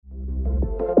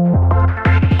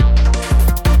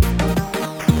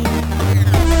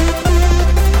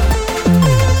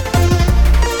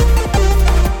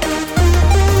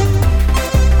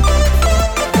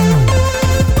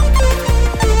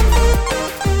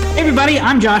everybody,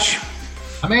 I'm Josh.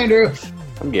 I'm Andrew.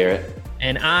 I'm Garrett.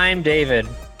 And I'm David.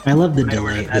 I love the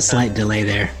delay, the slight delay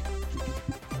there.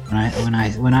 When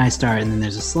I start, and then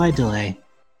there's a slight delay.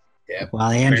 Yeah.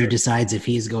 While Andrew decides if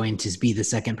he's going to be the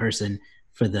second person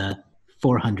for the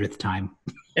 400th time.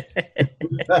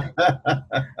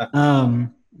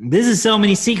 This is so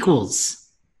many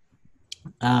sequels.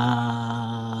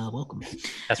 Welcome.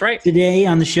 That's right. Today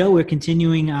on the show, we're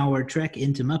continuing our trek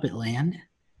into Muppet Land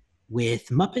with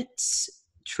Muppets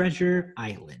Treasure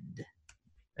Island.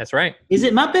 That's right. Is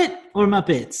it Muppet or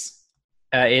Muppets?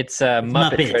 It's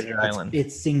Muppet Treasure Island.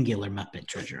 It's singular Muppet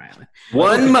Treasure Island.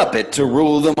 One Muppet to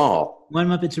rule them all. One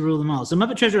Muppet to rule them all. So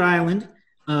Muppet Treasure Island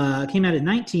came out in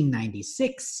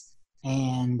 1996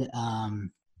 and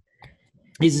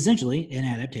is essentially an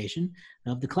adaptation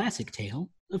of the classic tale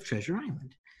of Treasure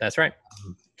Island. That's right.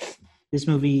 This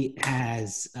movie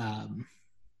has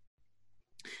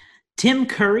Tim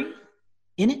Curry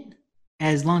in it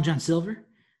as Long John Silver.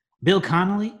 Bill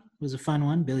Connolly was a fun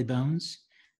one, Billy Bones.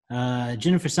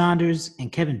 Jennifer Saunders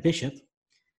and Kevin Bishop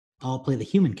all play the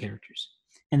human characters.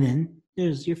 And then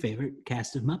there's your favorite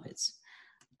cast of Muppets.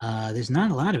 There's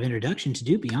not a lot of introduction to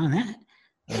do beyond that.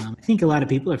 I think a lot of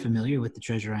people are familiar with the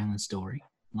Treasure Island story.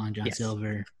 Long John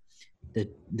Silver, the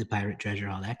pirate treasure,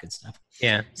 all that good stuff.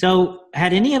 Yeah. So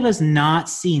had any of us not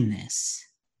seen this?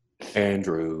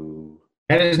 Andrew.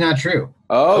 That is not true.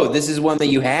 Oh, this is one that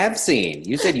you have seen.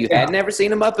 You said you had never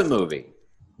seen a Muppet movie.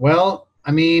 Well,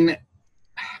 I mean,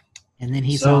 and then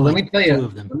he so saw let me tell you, two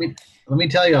of them. Let me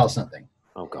tell you all something.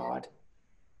 Oh God.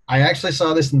 I actually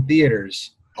saw this in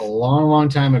theaters a long, long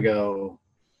time ago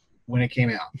when it came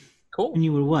out. Cool. When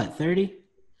you were what, 30?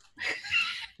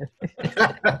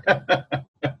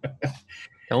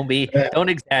 Don't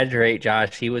exaggerate,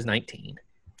 Josh. He was 19.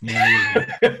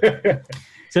 Yeah.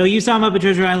 So you saw Muppet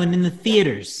Treasure Island in the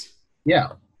theaters. Yeah.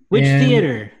 Which And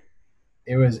theater?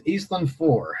 It was Eastland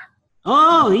 4.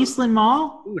 Oh, Eastland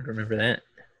Mall? Who would remember that?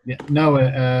 Yeah, no,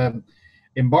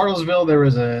 in Bartlesville there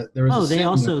was a Oh, they cinema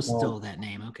also called- stole that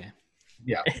name. Okay.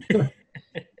 Yeah.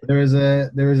 there was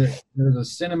a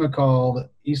cinema called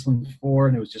Eastland 4,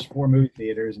 and it was just 4 movie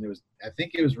theaters, and I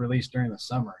think it was released during the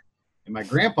summer. And my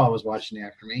grandpa was watching it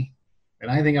after me, and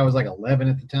I think I was like 11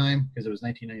 at the time because it was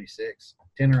 1996,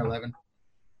 10 or 11.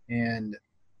 And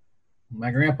my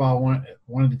grandpa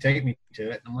wanted to take me to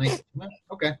it, and I'm like, well,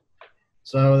 okay.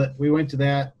 So we went to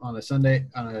that on a Sunday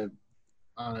on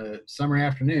a summer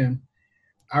afternoon.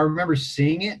 I remember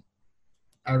seeing it.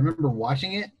 I remember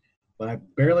watching it, but I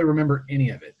barely remember any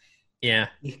of it. Yeah.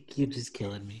 You're just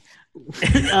killing me.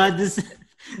 This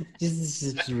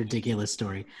is such a ridiculous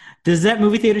story. Does that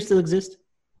movie theater still exist?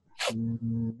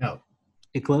 No.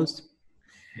 It closed?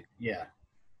 Yeah.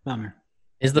 Bummer.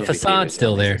 Is the facade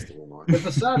still there? The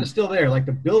facade is still there. Like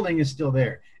the building is still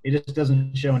there. It just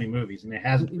doesn't show any movies, and it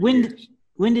hasn't for years.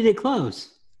 When did it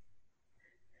close?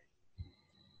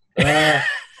 I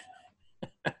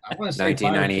want to say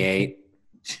 1998.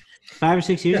 5 or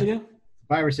 6 years ago?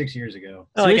 5 or 6 years ago.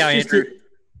 I like So how it's just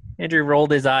Andrew rolled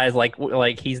his eyes like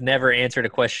he's never answered a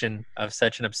question of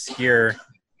such an obscure.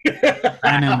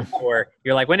 I know. Or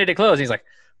you're like, when did it close? And he's like,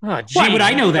 oh, geez, Why would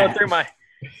I know that? Go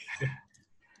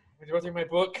through my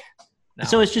book. No.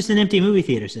 So it's just an empty movie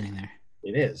theater sitting there.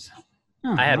 It is.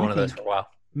 Oh, I had well, one of those for a while.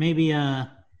 Maybe there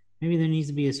needs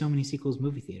to be a So Many Sequels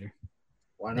movie theater.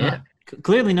 Why not?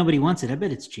 Clearly nobody wants it. I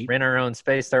bet it's cheap. Rent our own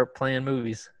space, start playing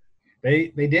movies.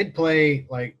 They did play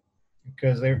like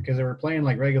because they were playing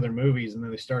like regular movies, and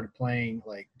then they started playing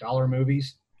like dollar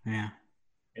movies, Yeah.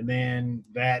 and then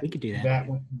We could do that.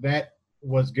 That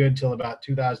was good till about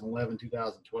 2011,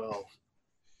 2012,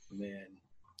 and then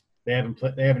they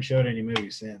haven't showed any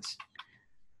movies since.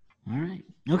 All right.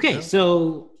 Okay,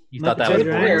 so You thought Muppet that was a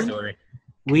Treasure weird Island. story.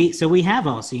 We have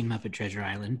all seen Muppet Treasure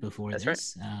Island before That's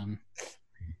this.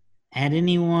 Had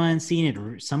anyone seen it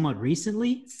somewhat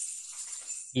recently?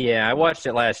 Yeah, I watched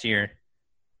it last year.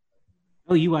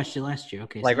 Oh, you watched it last year.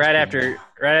 Okay. so Like that's right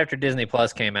pretty after Disney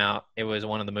Plus came out, it was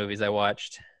one of the movies I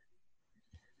watched.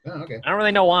 Oh, okay. I don't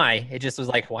really know why. It just was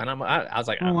like, why not? I was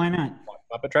like, good. Oh, why not?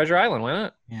 Muppet Treasure Island. Why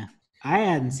not? Yeah. I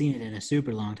hadn't seen it in a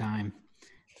super long time.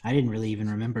 I didn't really even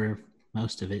remember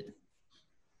most of it.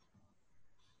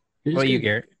 It was What about you, good.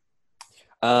 Garrett?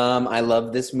 I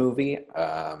love this movie.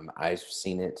 I've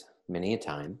seen it many a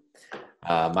time.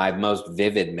 My most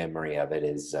vivid memory of it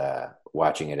is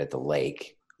watching it at the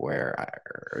lake, where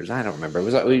I don't remember. It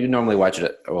was we normally watch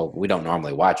it. Well, we don't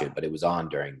normally watch it, but it was on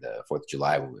during the 4th of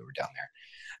July when we were down there.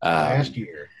 Last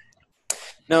year.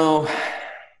 No, it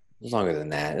was longer than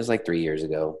that. It was like 3 years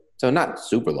ago, so not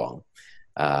super long.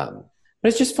 But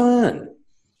it's just fun.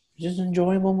 It's just an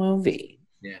enjoyable movie.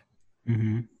 Yeah.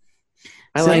 Mm-hmm.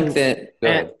 I So- like that. Go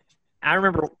Eh, ahead. I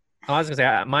remember. I was gonna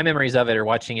say my memories of it are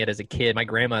watching it as a kid. My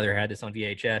grandmother had this on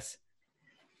VHS,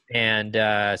 and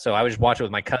so I would just watch it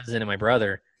with my cousin and my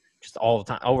brother, just all the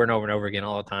time, over and over and over again,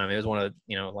 all the time. It was one of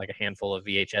like a handful of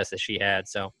VHS that she had.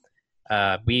 So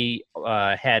we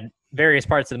had various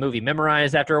parts of the movie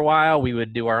memorized. After a while, we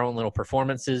would do our own little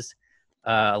performances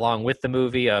along with the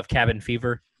movie of Cabin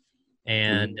Fever,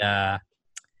 and the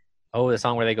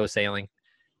song where they go sailing,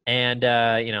 and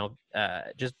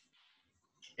just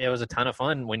it was a ton of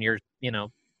fun when you're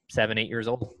 7, 8 years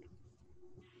old,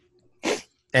 and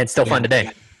it's still fun today.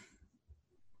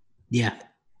 Yeah.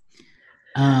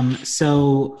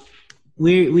 So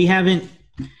we haven't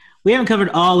covered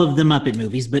all of the Muppet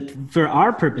movies, but for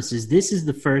our purposes, this is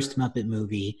the first Muppet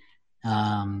movie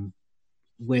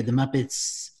where the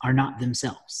Muppets are not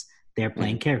themselves. They're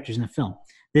playing characters in a film.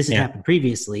 This has happened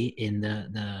previously in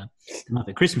the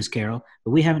Muppet Christmas Carol,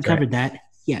 but we haven't covered that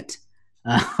yet.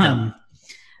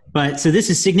 But so this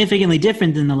is significantly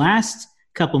different than the last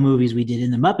couple movies we did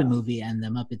in the Muppet movie and the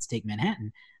Muppets Take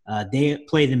Manhattan. They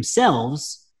play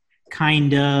themselves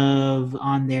kind of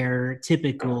on their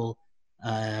typical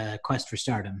quest for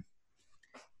stardom.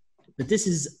 But this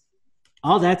is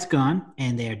all that's gone,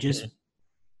 and they are just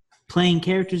playing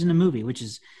characters in a movie, which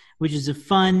is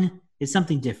it's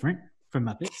something different from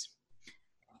Muppets,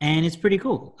 and it's pretty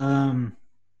cool. But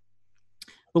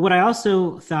what I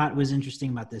also thought was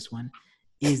interesting about this one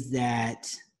is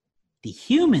that the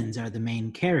humans are the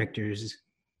main characters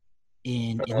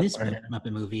in this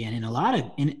Muppet movie, and in a lot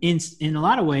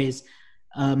of ways,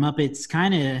 Muppets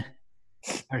kind of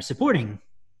are supporting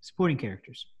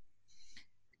characters.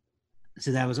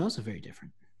 So that was also very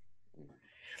different.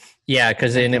 Yeah,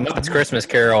 because in Muppets Christmas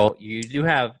Carol, you do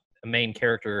have a main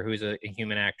character who's a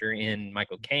human actor in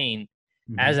Michael Caine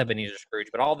as Ebenezer Scrooge,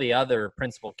 but all the other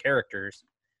principal characters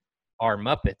are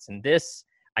Muppets. And this,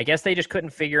 I guess they just couldn't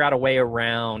figure out a way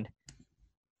around,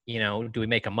 do we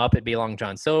make a Muppet be Long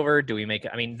John Silver?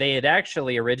 They had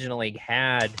actually originally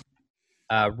had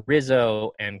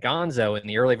Rizzo and Gonzo in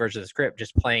the early version of the script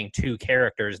just playing two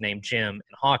characters named Jim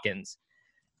and Hawkins.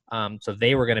 So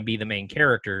they were going to be the main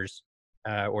characters,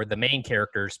 or the main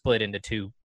character split into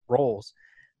two roles.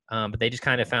 But they just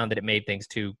kind of found that it made things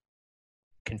too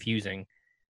confusing.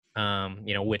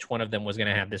 Which one of them was going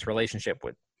to have this relationship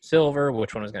with Silver,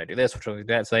 which one was going to do this, which one was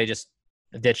that. So they just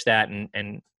ditched that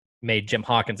and made Jim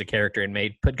Hawkins a character and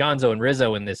put Gonzo and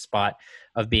Rizzo in this spot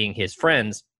of being his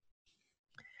friends,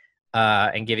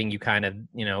 and giving you kind of,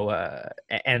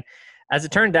 and as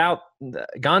it turned out,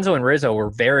 Gonzo and Rizzo were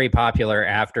very popular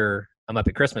after A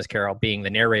Muppet Christmas Carol, being the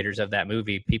narrators of that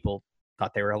movie. People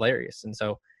thought they were hilarious. And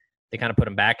so they kind of put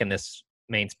them back in this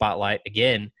main spotlight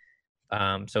again.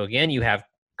 So again, you have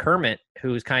Kermit,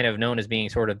 who's kind of known as being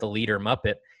sort of the leader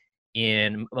Muppet,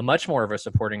 in a much more of a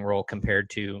supporting role compared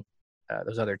to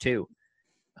those other two.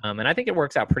 And I think it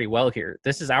works out pretty well here.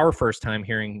 This is our first time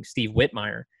hearing Steve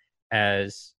Whitmire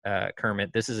as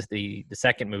Kermit. This is the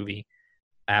second movie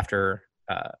after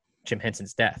Jim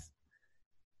Henson's death.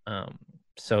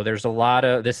 So there's a lot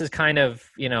of, this is kind of,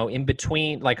 in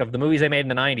between, like, of the movies they made in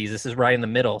the 90s, this is right in the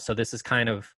middle. So this is kind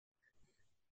of,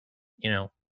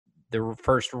 the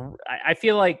first, I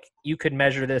feel like you could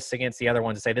measure this against the other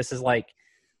ones and say this is like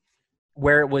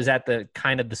where it was at the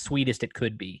kind of the sweetest it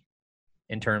could be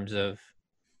in terms of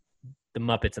the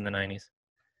Muppets in the 90s.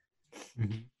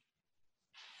 Mm-hmm.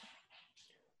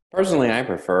 Personally, I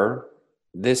prefer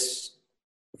this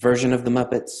version of the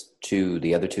Muppets to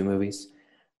the other two movies.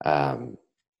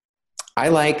 I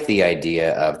like the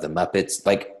idea of the Muppets,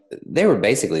 like they were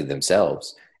basically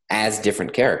themselves as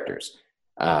different characters.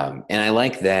 And I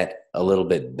like that a little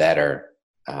bit better.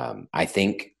 I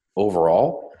think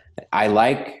overall, I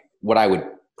like what I would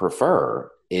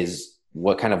prefer is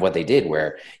what they did,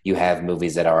 where you have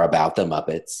movies that are about the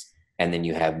Muppets and then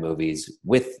you have movies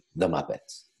with the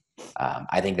Muppets.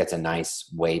 I think that's a nice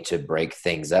way to break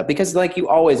things up because, like, you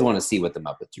always want to see what the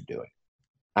Muppets are doing.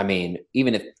 I mean,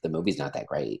 even if the movie's not that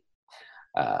great,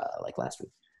 like last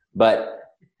week, but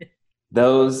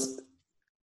those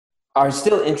are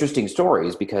still interesting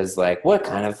stories because, like, what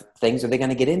kind of things are they going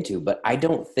to get into? But I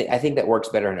think that works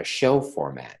better in a show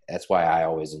format. That's why I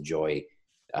always enjoy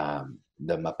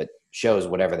the Muppet shows,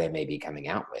 whatever they may be coming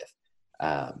out with.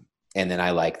 And then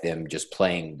I like them just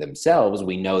playing themselves.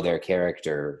 We know their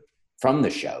character from the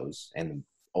shows and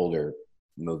older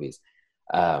movies.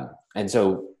 And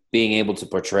so being able to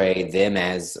portray them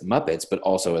as Muppets, but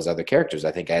also as other characters,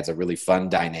 I think adds a really fun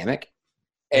dynamic.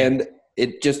 And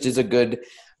it just is a good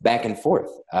back and forth.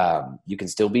 You can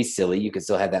still be silly. You can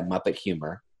still have that Muppet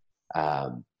humor.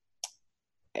 And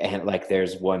like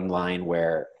there's one line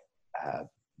where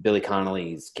Billy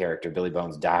Connolly's character, Billy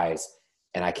Bones, dies,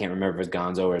 and I can't remember if it's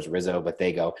Gonzo or it's Rizzo, but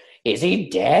they go, "Is he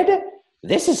dead?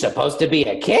 This is supposed to be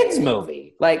a kids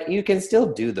movie." Like, you can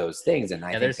still do those things, and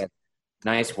I think that's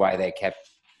nice why they kept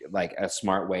like a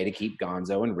smart way to keep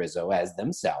Gonzo and Rizzo as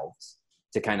themselves,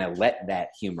 to kind of let that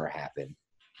humor happen.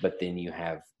 But then you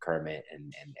have Kermit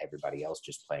and everybody else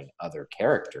just playing other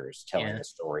characters, telling a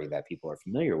story that people are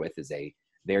familiar with, is a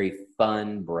very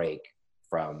fun break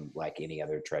from like any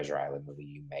other Treasure Island movie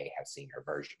you may have seen or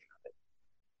version of it.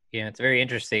 Yeah, it's a very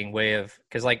interesting way of,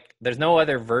 because like there's no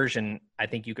other version I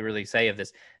think you could really say of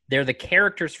this. They're the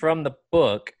characters from the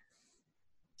book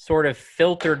sort of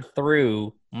filtered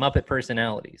through Muppet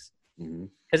personalities.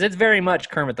 Because it's very much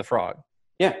Kermit the Frog.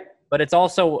 Yeah. But it's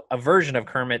also a version of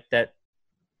Kermit that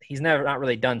he's not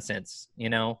really done since, you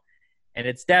know? And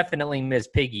it's definitely Miss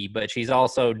Piggy, but she's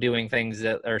also doing things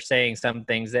that are saying some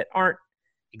things that aren't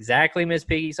exactly Miss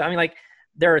Piggy. So I mean, like,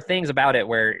 there are things about it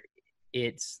where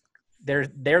they're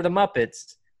the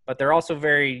Muppets, but they're also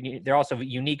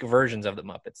unique versions of the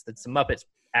Muppets. That's the Muppets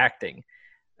acting.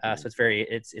 So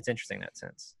it's interesting in that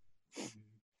sense.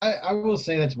 I will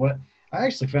say that's what I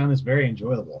actually found this very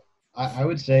enjoyable. I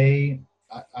would say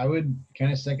I would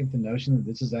kind of second the notion that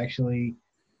this is actually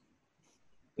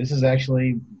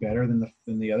better than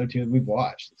the other two that we've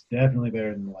watched. It's definitely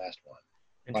better than the last one.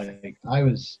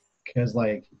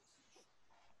 Like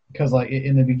because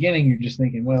in the beginning you're just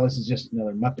thinking, well, this is just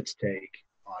another Muppets take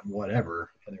on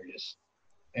whatever, and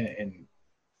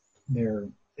they're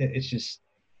just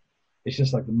it's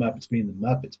just like the Muppets being the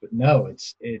Muppets. But no,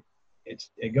 it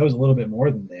goes a little bit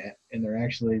more than that, and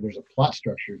there's a plot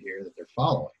structure here that they're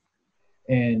following.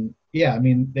 And yeah, I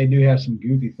mean, they do have some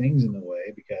goofy things in the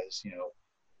way, because, you know,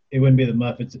 it wouldn't be the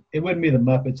Muppets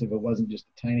if it wasn't just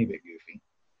a tiny bit goofy.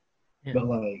 Yeah. But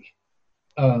like,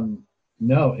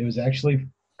 no, it was actually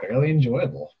fairly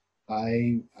enjoyable.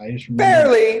 I just remember.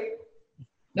 Fairly?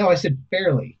 No, I said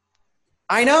fairly.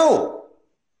 I know.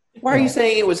 Why are you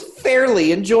saying it was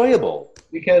fairly enjoyable?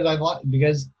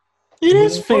 Because it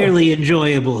is fairly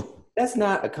enjoyable. That's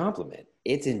not a compliment.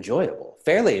 It's enjoyable.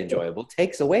 Fairly enjoyable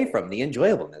takes away from the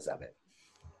enjoyableness of it.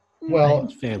 Well,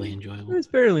 it's fairly enjoyable. It's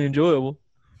fairly enjoyable.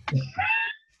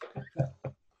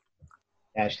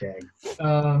 Hashtag.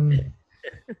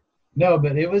 No,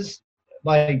 but it was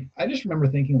like, I just remember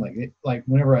thinking like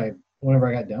whenever I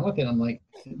got done with it, I'm like,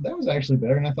 that was actually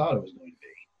better than I thought it was going to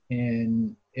be.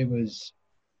 And it was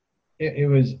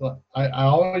I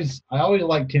always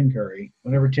like Tim Curry.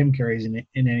 Whenever Tim Curry's in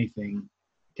anything,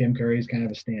 Tim Curry is kind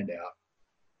of a standout.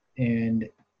 And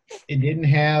it didn't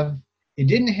have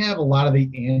a lot of the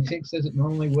antics as it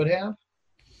normally would have.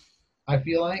 I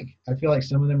feel like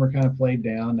some of them were kind of played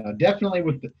down. Now, definitely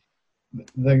with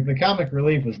the comic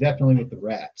relief was definitely with the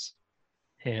rats.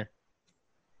 Yeah.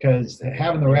 Because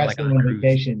having the rats go on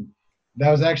vacation, that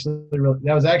was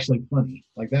actually funny.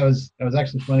 Like that was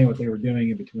actually funny what they were doing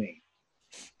in between.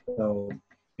 So,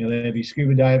 you know, they'd be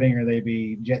scuba diving or they'd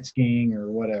be jet skiing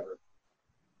or whatever.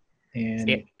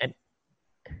 And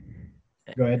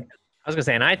go ahead. I was gonna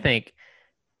say, and I think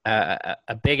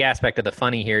a big aspect of the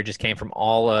funny here just came from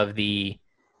all of the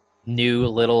new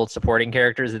little supporting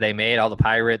characters that they made. All the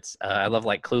pirates. I love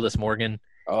like Clueless Morgan.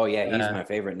 Oh yeah, he's my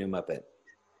favorite new Muppet.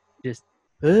 Just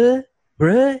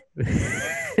bruh.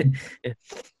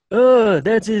 Oh,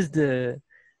 that's just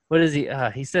what is he?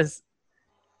 He says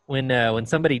when they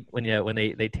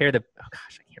tear the, oh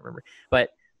gosh, I can't remember, but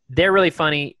they're really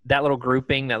funny. That little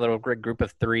grouping, that little group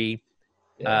of three.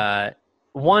 Yeah.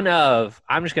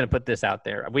 I'm just going to put this out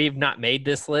there. We've not made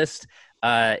this list.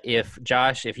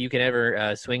 If you can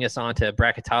ever swing us on to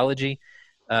bracketology,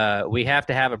 we have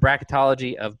to have a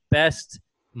bracketology of best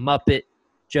Muppet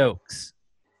jokes.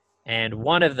 And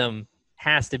one of them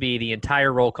has to be the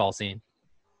entire roll call scene.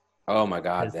 Oh my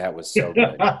God, that was so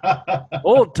good.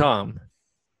 Old Tom.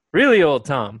 Really old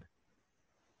Tom.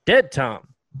 Dead Tom.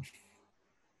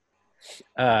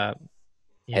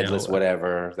 Headless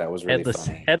whatever. That was really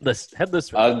funny.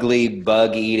 Headless. Ugly,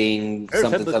 bug-eating,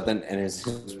 something, and it's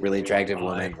this really attractive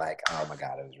woman. Like, oh my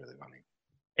God, it was really funny.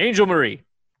 Angel Marie.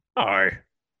 Oh.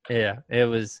 Yeah, it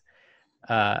was.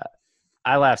 I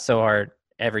laughed so hard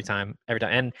every time.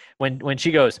 And when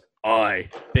she goes, "I,"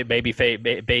 baby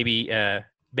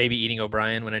eating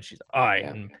O'Brien, when she's "I,"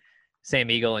 and Sam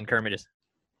Eagle and Kermit just.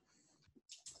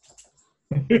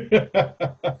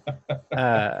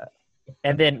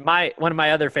 And then one of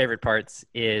my other favorite parts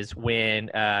is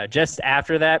when just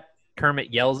after that,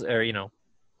 Kermit yells, or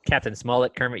Captain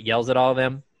Smollett, Kermit yells at all of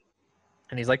them,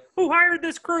 and he's like, "Who hired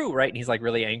this crew?" Right? And he's like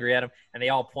really angry at him, and they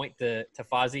all point to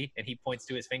Fozzie, and he points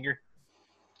to his finger.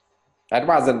 That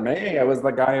wasn't me. It was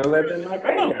the guy who lived in my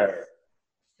finger.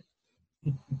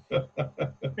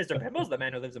 Mr. Pimble's the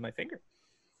man who lives in my finger.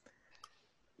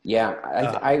 Yeah,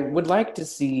 I would like to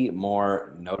see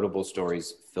more notable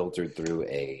stories filtered through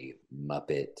a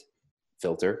Muppet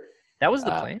filter. That was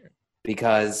the plan.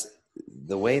 Because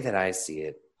the way that I see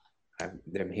it,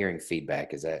 I'm hearing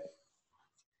feedback. Is that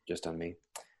just on me?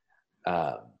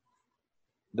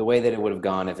 The way that it would have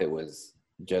gone if it was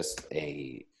just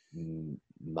a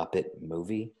Muppet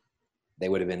movie, they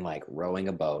would have been like rowing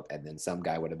a boat, and then some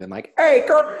guy would have been like, "Hey,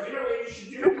 Kermit, you know what you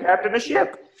should do, captain a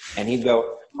ship," and he'd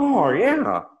go, "Oh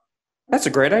yeah, that's a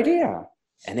great idea,"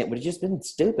 and it would have just been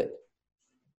stupid.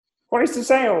 Hoist the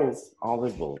sails, all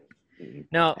this bull.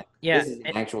 No, yeah, This is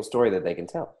an actual story that they can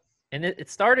tell. and it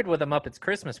started with a Muppets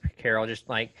Christmas Carol, just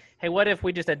like, hey, what if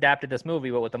we just adapted this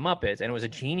movie but with the Muppets? And it was a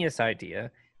genius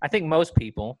idea. I think most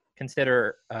people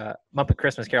consider Muppet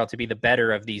Christmas Carol to be the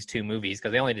better of these two movies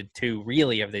because they only did two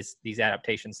really of these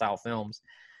adaptation style films.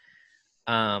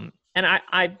 And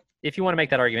I if you want to make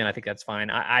that argument, I think that's fine.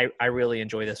 I really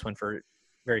enjoy this one for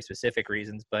very specific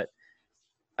reasons, but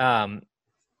the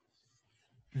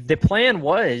plan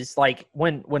was like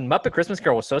when Muppet Christmas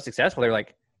Carol was so successful, they were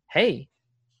like, hey,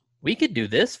 we could do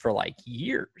this for like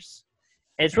years.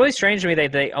 And it's really strange to me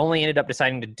that they only ended up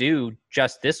deciding to do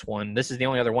just this one. This is the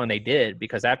only other one they did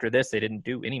because after this, they didn't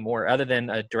do any more other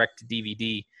than a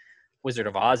direct-to-DVD Wizard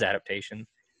of Oz adaptation.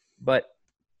 But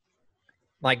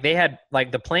like they had,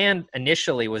 like the plan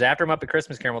initially was after Muppet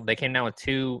Christmas Carol, they came down with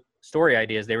two story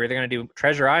ideas. They were either going to do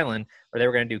Treasure Island or they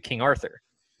were going to do King Arthur.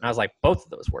 And I was like, both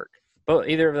of those work.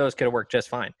 Either of those could have worked just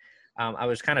fine. I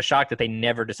was kind of shocked that they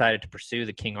never decided to pursue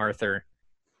the King Arthur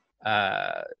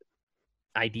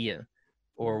idea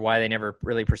or why they never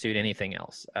really pursued anything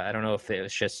else. I don't know if it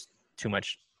was just too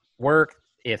much work,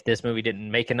 if this movie didn't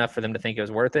make enough for them to think it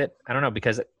was worth it. I don't know,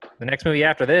 because the next movie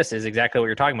after this is exactly what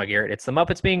you're talking about, Garrett. It's the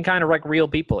Muppets being kind of like real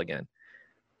people again,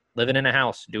 living in a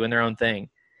house, doing their own thing.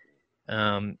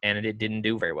 And it didn't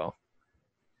do very well.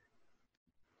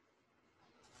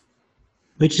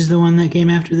 Which is the one that came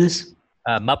after this?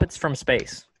 Muppets from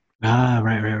Space. Ah,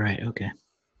 right. Okay.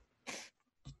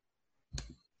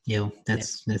 Yo,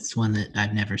 that's one that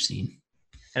I've never seen.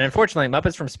 And unfortunately,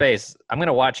 Muppets from Space, I'm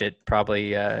gonna watch it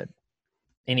probably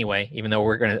anyway, even though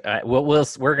we're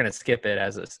gonna skip it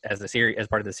as a series, as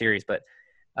part of the series. But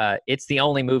it's the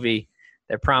only movie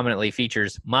that prominently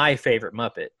features my favorite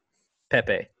Muppet,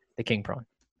 Pepe the King Prawn.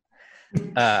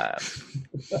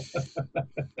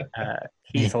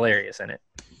 He's hilarious in it.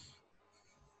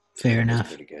 Fair That's enough.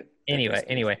 pretty good.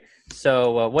 Anyway.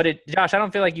 So what did Josh? I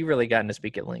don't feel like you really gotten to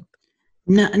speak at length.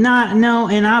 No,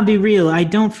 and I'll be real. I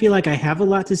don't feel like I have a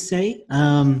lot to say.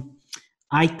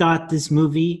 I thought this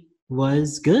movie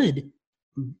was good.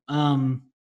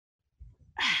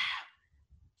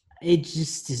 It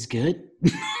just is good.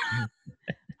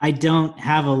 I don't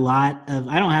have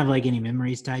like any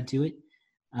memories tied to it.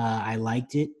 I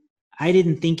liked it. I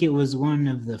didn't think it was one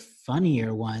of the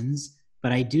funnier ones,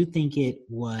 but I do think it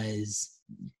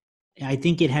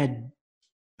had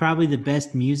probably the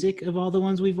best music of all the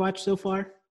ones we've watched so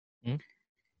far. Mm-hmm.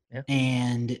 Yeah.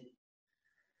 And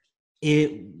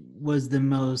it was the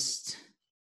most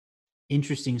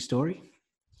interesting story.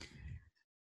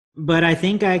 But I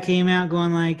think I came out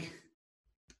going like,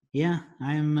 yeah,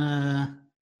 I'm a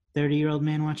 30-year-old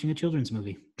man watching a children's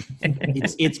movie.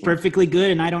 It's perfectly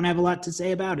good, and I don't have a lot to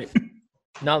say about it.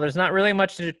 No, there's not really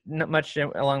much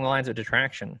along the lines of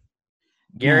detraction.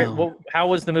 Garrett, No. how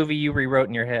was the movie you rewrote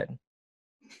in your head?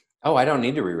 Oh, I don't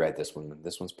need to rewrite this one.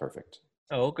 This one's perfect.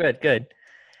 Oh, good.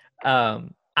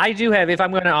 I do have, if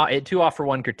I'm going to offer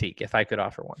one critique, if I could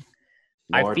offer one.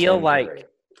 More I feel Tim like, Curry.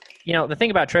 the thing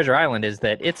about Treasure Island is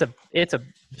that it's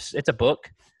a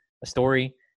book, a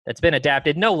story that's been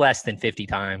adapted no less than 50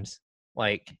 times,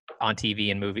 like on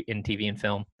TV and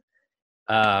film.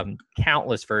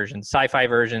 Countless versions, sci-fi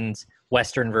versions,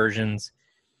 Western versions,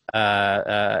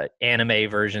 anime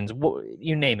versions,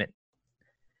 you name it.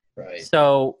 Right.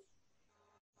 So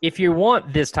if you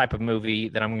want this type of movie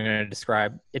that I'm going to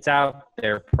describe, it's out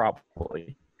there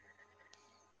probably.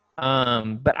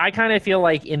 But I kind of feel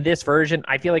like in this version,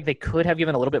 I feel like they could have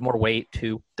given a little bit more weight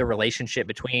to the relationship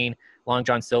between Long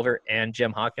John Silver and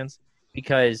Jim Hawkins,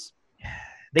 because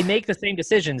they make the same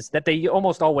decisions that they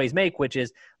almost always make, which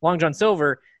is Long John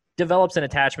Silver develops an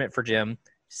attachment for Jim,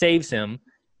 saves him,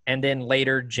 and then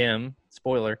later Jim,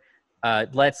 spoiler,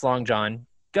 lets Long John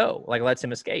go, like lets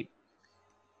him escape.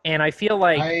 And I feel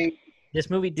like this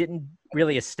movie didn't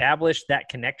really establish that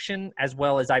connection as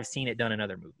well as I've seen it done in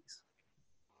other movies.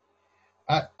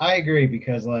 I agree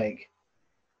because I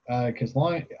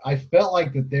felt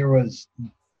like that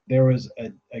there was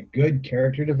a good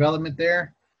character development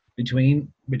there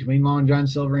between Long John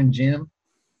Silver and Jim.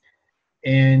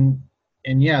 and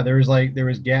yeah, there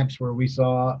was gaps where we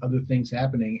saw other things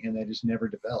happening and they just never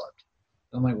developed.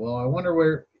 I'm like, well, I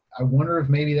wonder if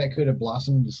maybe that could have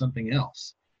blossomed into something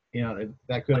else.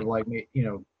 That could have like if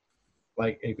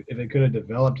it could have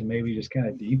developed and maybe just kind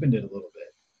of deepened it a little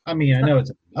bit. I mean, I know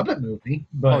it's a Muppet movie,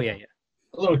 but Oh yeah, yeah.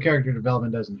 a little character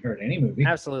development doesn't hurt any movie.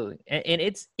 Absolutely, and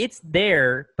it's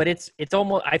there, but it's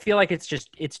almost. I feel like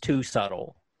it's too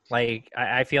subtle. Like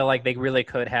I feel like they really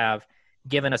could have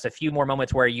given us a few more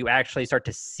moments where you actually start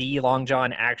to see Long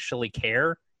John actually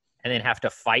care, and then have to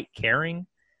fight caring.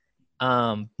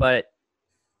 But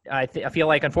I feel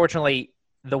like unfortunately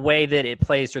the way that it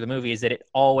plays through the movie is that it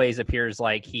always appears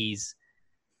like he's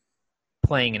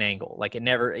playing an angle. Like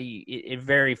it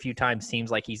very few times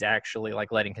seems like he's actually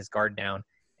like letting his guard down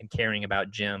and caring about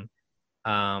Jim.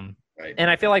 Right. And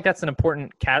I feel like that's an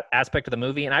important aspect of the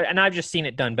movie. And I've just seen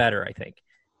it done better, I think.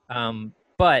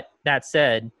 But that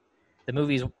said, the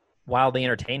movie's wildly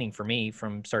entertaining for me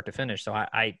from start to finish. So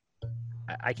I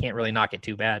can't really knock it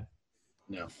too bad.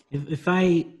 No. If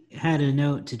I had a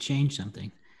note to change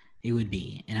something, it would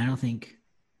be, and I don't think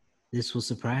this will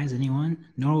surprise anyone,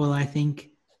 nor will I think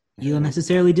you'll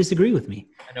necessarily disagree with me.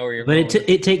 I know where you're But going.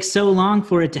 it takes so long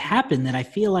for it to happen that I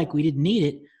feel like we didn't need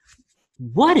it.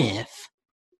 What if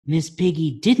Miss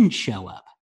Piggy didn't show up?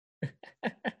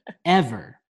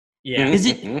 Ever. Yeah. Is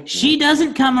it she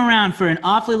doesn't come around for an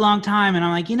awfully long time, and I'm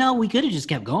like, we could have just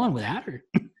kept going without her.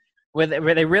 Where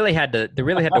they really had to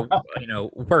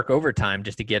work overtime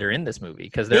just to get her in this movie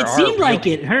because It seemed like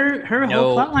it. Her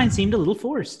whole plotline seemed a little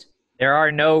forced. There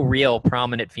are no real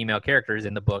prominent female characters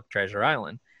in the book Treasure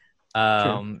Island.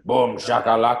 Boom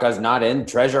shakalaka's not in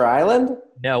Treasure Island?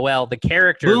 No, well, the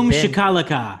character Boom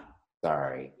shakalaka.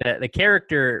 Sorry. the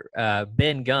character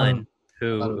Ben Gunn,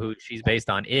 who she's based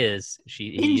on, and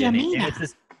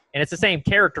it's the same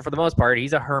character for the most part.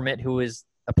 He's a hermit who is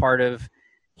a part of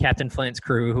Captain Flint's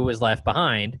crew who was left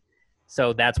behind.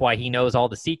 So that's why he knows all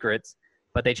the secrets.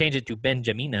 But they change it to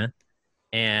Benjamina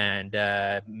and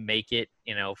make it,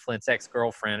 Flint's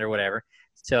ex-girlfriend or whatever,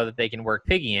 so that they can work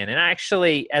Piggy in. And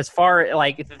actually, as far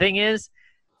like the thing is,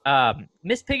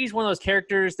 Miss Piggy's one of those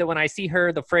characters that when I see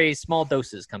her, the phrase "small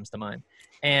doses" comes to mind.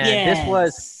 And this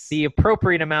was the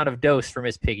appropriate amount of dose for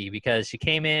Miss Piggy because she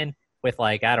came in with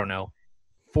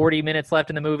 40 minutes left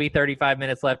in the movie, 35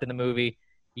 minutes left in the movie.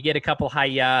 You get a couple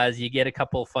hi-yas, you get a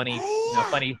couple funny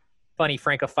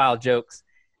Francophile jokes,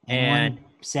 and one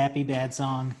sappy bad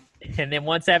song, and then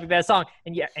one sappy bad song,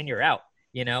 and you're out,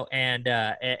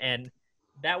 and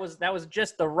that was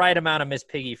just the right amount of Miss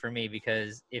Piggy for me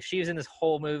because if she was in this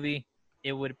whole movie,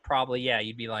 it would probably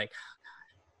you'd be like, oh,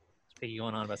 God, Miss Piggy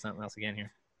going on about something else again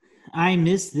here. I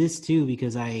missed this too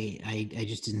because I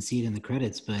just didn't see it in the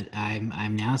credits, but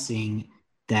I'm now seeing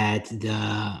that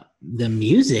the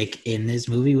music in this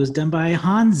movie was done by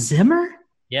Hans Zimmer.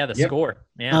 Yeah, the score.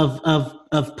 Yeah.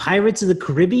 Of Pirates of the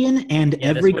Caribbean and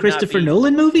every Christopher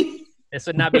Nolan movie. This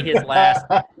would not be his last.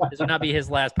 This would not be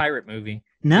his last pirate movie.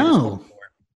 No.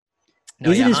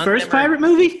 Is it his first pirate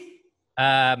movie?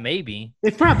 Maybe.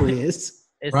 It probably is.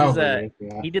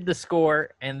 He did the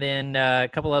score, and then a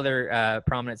couple other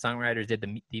prominent songwriters did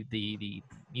the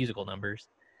musical numbers.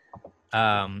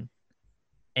 And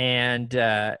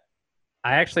I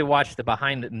actually watched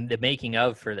the making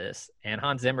of for this, and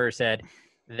Hans Zimmer said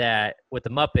that with the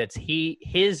Muppets,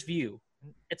 his view.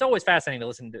 It's always fascinating to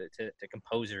listen to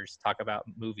composers talk about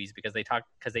movies because they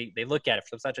look at it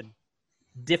from such a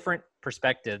different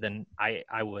perspective than I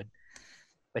would.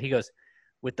 But he goes,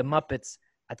 with the Muppets,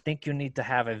 I think you need to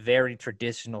have a very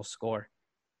traditional score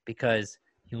because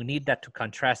you need that to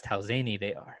contrast how zany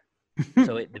they are.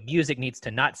 So the music needs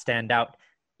to not stand out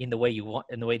in the way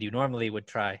you normally would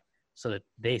try, so that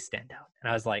they stand out. And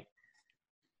I was like,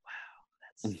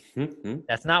 wow,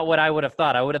 that's not what I would have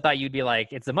thought. I would have thought you'd be like,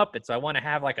 it's the Muppets, so I want to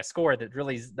have a score that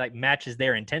really matches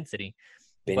their intensity.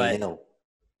 Benny Hill.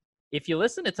 If you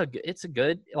listen, it's a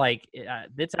good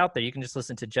it's out there. You can just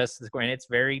listen to just the score, and it's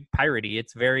very piratey.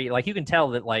 It's very you can tell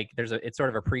that it's sort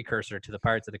of a precursor to the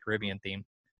Pirates of the Caribbean theme.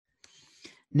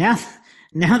 Now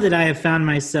that I have found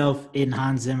myself in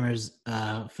Hans Zimmer's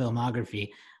filmography,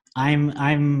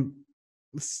 I'm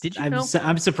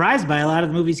surprised by a lot of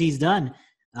the movies he's done.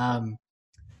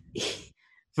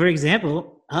 For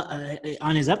example,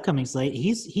 on his upcoming slate,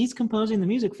 he's composing the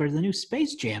music for the new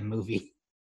Space Jam movie.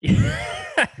 You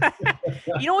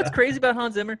know what's crazy about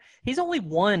Hans Zimmer? He's only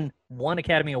won one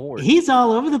Academy Award. He's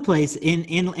all over the place,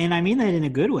 and I mean that in a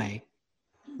good way.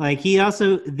 He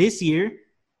also this year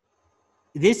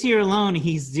alone,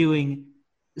 he's doing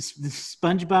the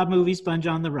SpongeBob movie, Sponge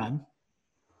on the Run.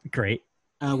 Great.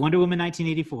 Wonder Woman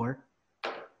 1984.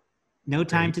 No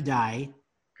Time to Die.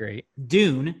 great.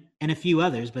 Dune, and a few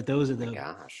others, but those are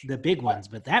Gosh. the big ones.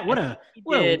 But that what a He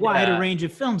wide did, range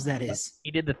of films that is.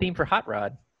 He did the theme for Hot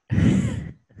Rod.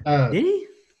 Uh, Did he?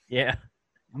 Yeah,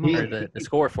 I'm He- or already- the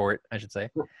score for it, I should say.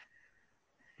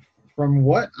 from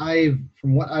what I've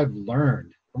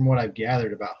learned, from what I've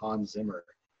gathered about Hans Zimmer,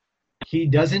 he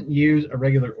doesn't use a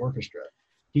regular orchestra.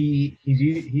 He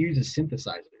uses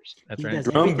synthesizers. That's he right. does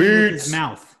Drum everything with beats. his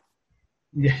mouth.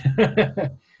 Yeah,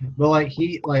 but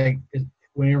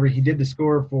whenever he did the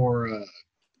score for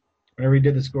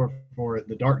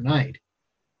The Dark Knight,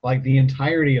 like the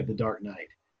entirety of The Dark Knight,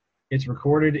 it's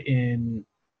recorded in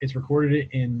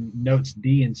notes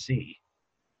D and C.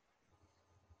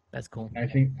 That's cool. I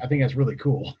think that's really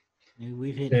cool. Maybe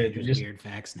we've hit Yeah, Andrew's just- weird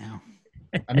facts now.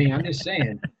 I mean, I'm just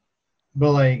saying,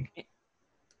 but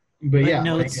But yeah,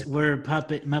 notes where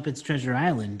Muppets Treasure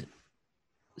Island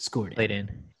scored Played it.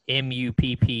 in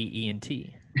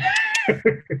MUPPENT.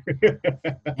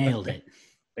 Nailed it.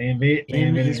 they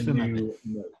invented is a for new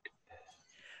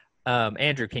note.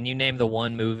 Andrew, can you name the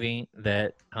one movie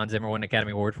that Hans Zimmer won an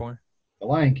Academy Award for? The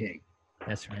Lion King.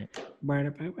 That's right. That's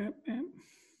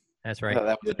That's right. Oh,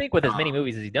 that You would think with as many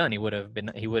movies as he's done, he would have been.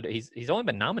 He's only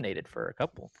been nominated for a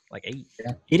couple, like 8.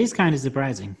 It is kind of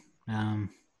surprising.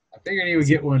 I figured he would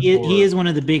get one. He is one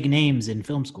of the big names in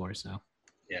film score, so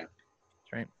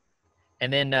That's right.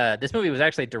 And then this movie was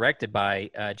actually directed by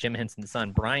Jim Henson's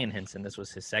son, Brian Henson. This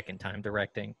was his second time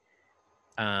directing.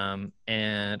 And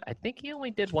I think he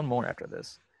only did one more after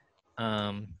this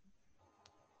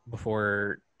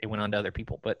before it went on to other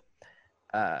people. But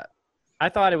I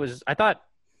thought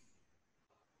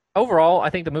overall, I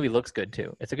think the movie looks good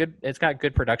too. It's got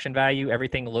good production value.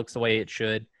 Everything looks the way it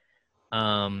should.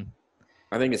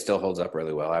 I think it still holds up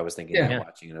really well. I was thinking Yeah. about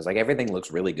watching it. I was like, everything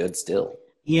looks really good still.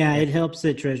 yeah, it helps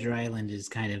that Treasure Island is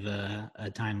kind of a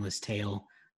timeless tale,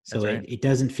 so That's right. it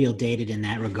doesn't feel dated in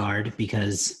that regard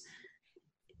because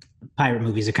pirate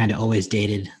movies are kind of always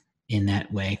dated in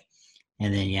that way.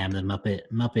 And then yeah, the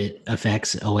Muppet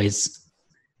effects always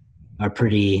are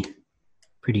pretty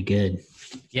good.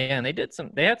 Yeah, and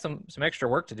they had some extra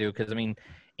work to do because I mean,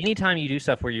 anytime you do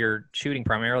stuff where you're shooting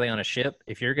primarily on a ship,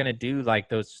 if you're gonna do like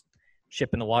those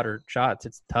ship in the water shots,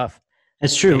 it's tough.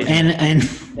 That's true, and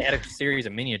They had a series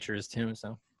of miniatures too,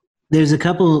 so there's a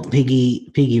couple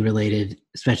piggy related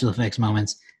special effects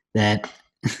moments that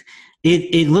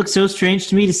it looks so strange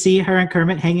to me to see her and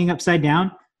Kermit hanging upside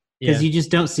down because you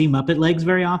just don't see Muppet legs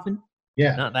very often.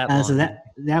 Yeah, not that long. So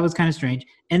that was kind of strange.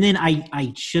 And then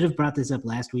I should have brought this up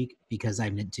last week because I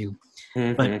meant to.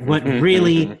 But what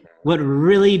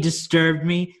really disturbed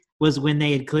me was when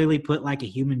they had clearly put like a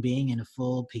human being in a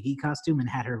full piggy costume and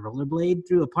had her rollerblade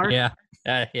through a park. yeah,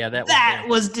 that That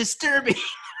was disturbing.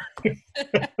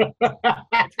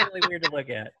 it's really weird to look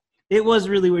at. It was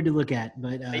really weird to look at,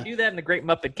 but They do that in the Great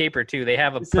Muppet Caper too. They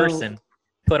have a So- person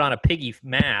put on a piggy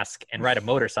mask and ride a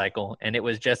motorcycle, and it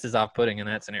was just as off-putting in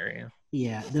that scenario.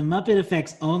 yeah, the Muppet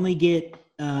effects only get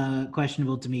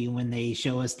questionable to me when they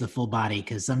show us the full body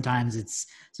because sometimes it's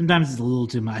a little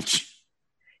too much.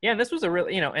 Yeah, and this was a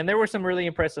really, and there were some really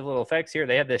impressive little effects here.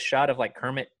 They had this shot of like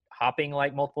Kermit hopping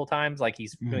like multiple times, like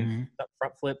he's doing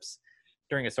front flips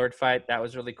during a sword fight. That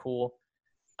was really cool.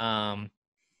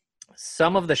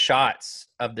 Some of the shots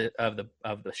of the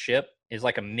ship is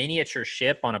like a miniature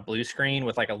ship on a blue screen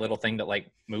with like a little thing that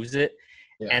like moves it,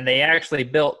 Yeah. and they actually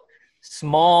built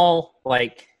small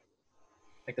like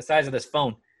the size of this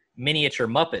phone miniature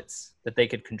Muppets that they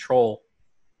could control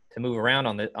to move around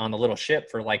on the little ship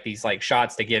for like these like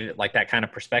shots to give it like that kind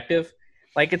of perspective.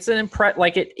 Like it's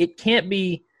it can't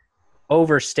be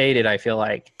overstated. I feel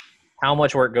like how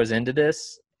much work goes into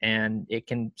this, and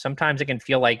sometimes it can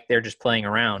feel like they're just playing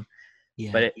around,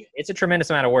 Yeah, but it's a tremendous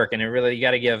amount of work, and you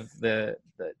got to give the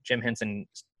Jim Henson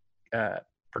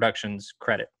Productions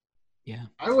credit. yeah.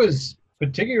 I was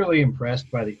particularly impressed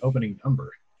by the opening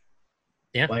number.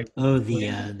 Yeah. Like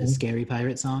The scary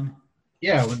pirate song.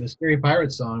 yeah, with the Scary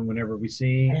Pirate song. Whenever we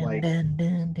see like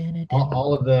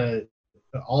all of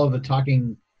the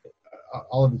talking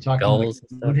Gulls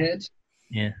like, and stuff. heads.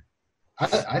 Yeah.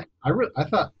 I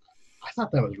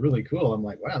thought that was really cool. I'm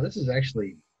like, wow, this is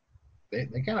actually they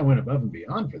kind of went above and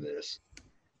beyond for this.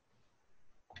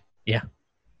 Yeah.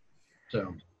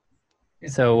 So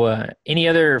So, any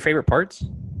other favorite parts?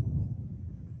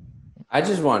 I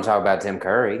just want to talk about Tim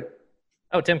Curry.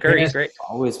 Oh, Tim Curry, Yes. he's great.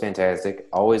 Always fantastic,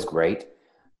 always great.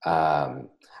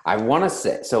 I want to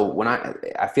say, so when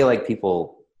I feel like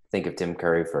people think of Tim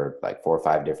Curry for like 4 or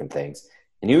 5 different things,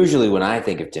 and usually when I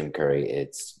think of Tim Curry,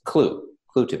 it's Clue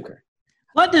Tim Curry.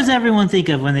 What does everyone think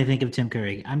of when they think of Tim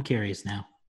Curry? I'm curious now.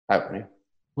 Yeah.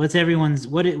 What's everyone's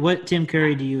what Tim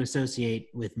Curry do you associate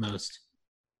with most?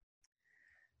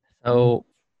 So,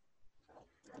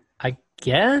 I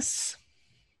guess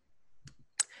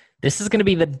this is going to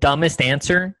be the dumbest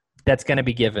answer that's going to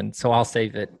be given. So I'll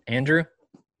save it. Andrew?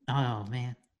 Oh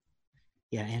man.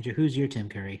 Yeah, Andrew, who's your Tim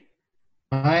Curry?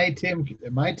 My Tim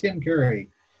Curry.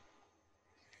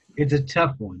 It's a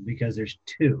tough one because there's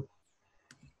two.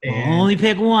 Well, And only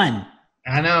pick one,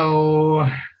 I know.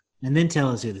 and then tell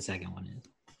us who the second one is.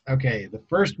 Okay, the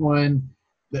first one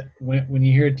that when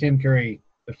you hear Tim Curry,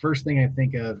 the first thing I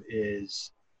think of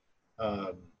is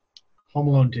Home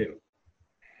Alone 2.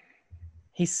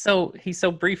 He's so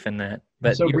brief in that,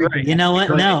 but So you're brief. right. You know what?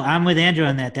 But- No, I'm with Andrew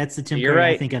on that. That's the Tim You're Curry I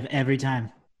right. think of every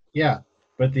time. Yeah,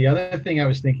 but the other thing I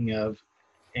was thinking of,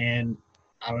 and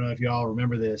I don't know if you all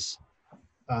remember this,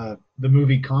 the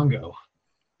movie Congo.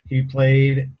 He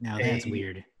played. Now that's a-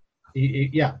 weird.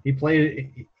 He played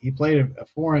a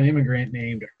foreign immigrant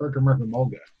named Herkimer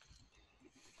Mulga.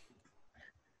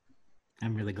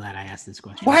 I'm really glad I asked this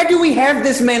question. Why do we have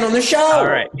this man on the show? All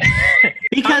right.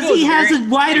 Because Congo's he has very- a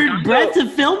wider Congo- breadth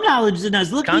of film knowledge than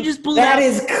us. Look, he just pulled That out.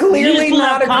 is You clearly just pulled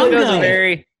not out a Congo. good Congo's a thing.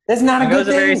 very That's not a Congo's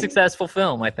good a very thing. successful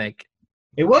film, I think.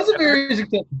 It was a very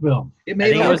successful film. It I made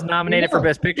think it all- was nominated for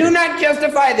Best Picture. Do not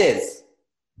justify this.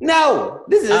 No,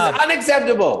 this is Um,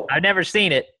 unacceptable. I've never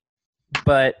seen it,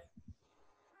 but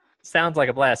sounds like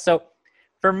a blast. So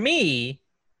for me,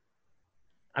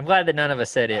 I'm glad that none of us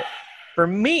said it. For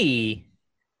me,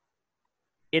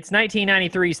 it's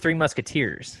 1993's Three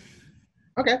Musketeers.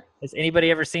 Okay. Has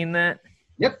anybody ever seen that?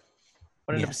 Yep.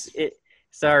 What an Yes.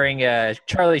 starring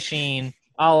Charlie Sheen,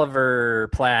 Oliver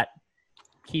Platt,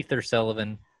 Keith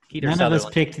Sullivan, Peter None of us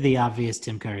Sutherland, picked the obvious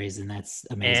Tim Currys, and that's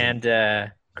amazing.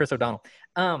 and Chris O'Donnell.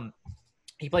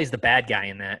 He plays the bad guy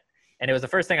in that, and it was the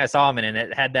first thing I saw him in, and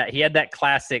it had that he had that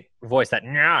classic voice, that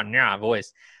nah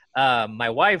voice. My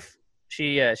wife,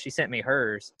 she sent me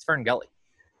hers. It's Fern Gully.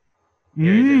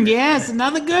 Yes,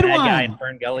 another good Bad guy in one.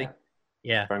 Fern Gully.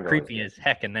 Yeah, Fern Gully's creepy good. as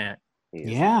heck in that.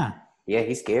 Yeah. Yeah,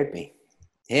 he scared me.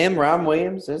 Him, Robin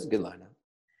Williams, that's a good lineup.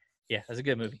 Yeah, that's a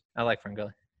good movie. I like Fern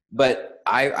Gully. But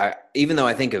I even though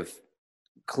I think of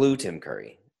Clue Tim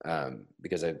Curry,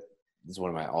 because it's one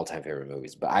of my all-time favorite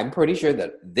movies, but I'm pretty sure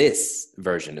that this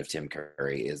version of Tim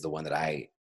Curry is the one that I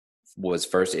was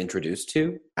first introduced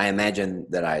to. I imagine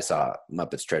that I saw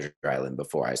Muppets Treasure Island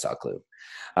before I saw Clue.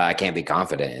 I can't be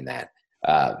confident in that.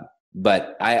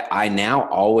 But I now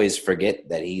always forget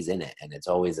that he's in it, and it's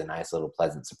always a nice little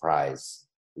pleasant surprise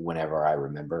whenever I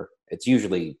remember. It's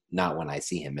usually not when I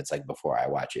see him, it's like before I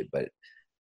watch it, but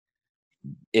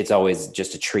it's always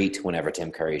just a treat whenever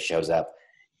Tim Curry shows up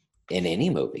in any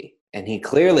movie. And he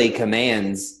clearly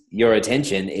commands your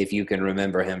attention if you can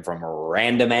remember him from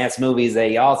random ass movies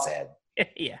that y'all said.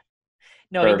 Yeah.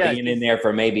 No, he For does. being in there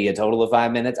for maybe a total of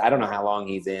 5 minutes. I don't know how long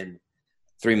he's in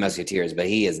Three Musketeers, but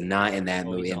he is not in that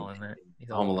Oh, movie. he's in all in that. He's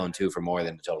all Home in that. Alone 2 for more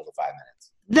than a total of 5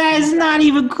 minutes. That is not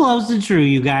even close to true,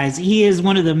 you guys. He is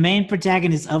one of the main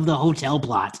protagonists of the hotel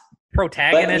plot.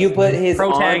 Protagonist. But you put his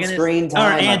protagonist. on-screen Or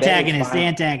time. antagonist,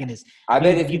 antagonist. I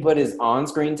bet if you put his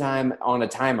on-screen time on a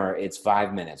timer, it's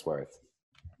 5 minutes worth.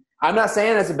 I'm not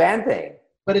saying that's a bad thing.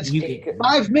 But it's You-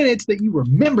 5 minutes that you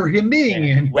remember him being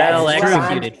in. Well That's what I'm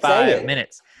executed. 5 saying.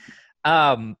 minutes.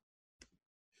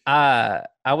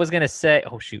 I was gonna say,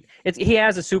 oh shoot, he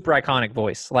has a super iconic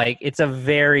voice. Like it's a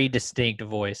very distinct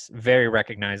voice, very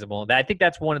recognizable. I think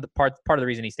that's one of the part of the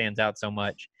reason he stands out so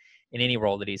much in any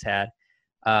role that he's had.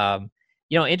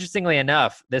 Interestingly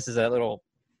enough, this is a little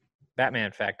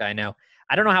Batman fact I know.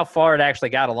 I don't know how far it actually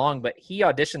got along, but he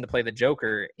auditioned to play the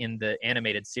Joker in the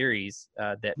animated series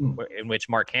in which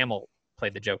Mark Hamill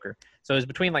played the Joker. So it was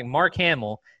between like Mark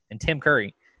Hamill and Tim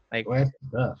Curry. Like Well, that's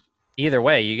tough. either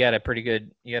way, you got a pretty good,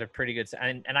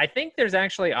 and I think there's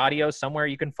actually audio somewhere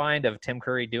you can find of Tim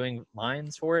Curry doing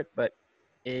lines for it, but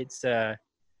it's an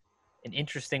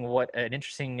interesting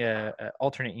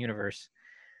alternate universe.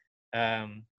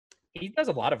 He does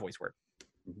a lot of voice work.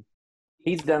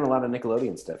 He's done a lot of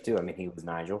Nickelodeon stuff too. I mean, he was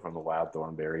Nigel from the Wild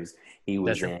Thornberrys. He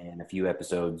was That's right. in a few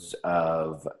episodes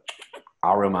of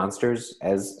Our Real Monsters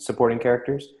as supporting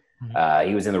characters.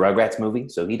 He was in the Rugrats movie,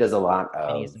 so he does a lot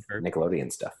of he's in Ferb.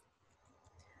 Nickelodeon stuff.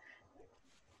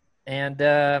 And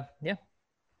yeah,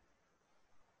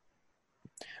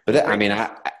 But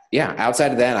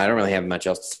outside of that, I don't really have much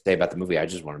else to say about the movie. I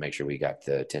just want to make sure we got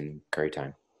the Tim Curry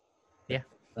time. Yeah.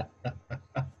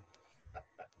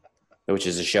 Which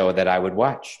is a show that I would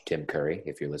watch, Tim Curry,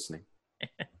 if you're listening.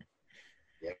 I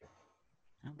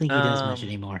don't think he does much Um,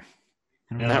 anymore.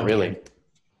 I don't Not know. really.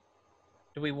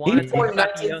 do we He want was born in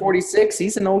 1946.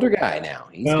 He's an older guy now.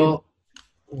 He's Well,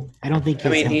 I don't think. good. I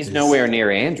mean, his he's health is- nowhere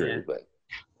near Andrew, Yeah. but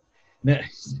no,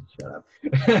 shut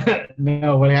up.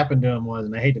 No, what happened to him was,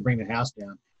 and I hate to bring the house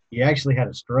down, he actually had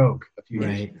a stroke a few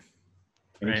years Right. ago,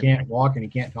 and Right. he can't walk and he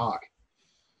can't talk.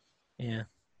 Yeah.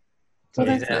 So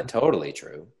Well, that's not totally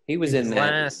true. He was in His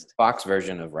that last- Fox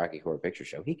version of Rocky Horror Picture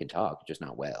Show. He can talk, just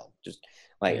not well. Just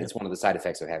like Yeah. it's one of the side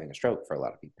effects of having a stroke for a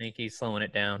lot of people. I think he's slowing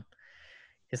it down.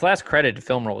 His last credited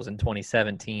film role was in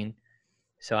 2017.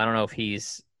 So I don't know if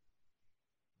he's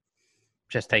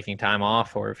just taking time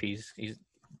off or if he's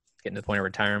getting to the point of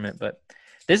retirement. But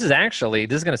this is going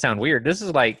to sound weird. This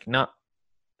is like not.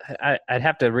 I'd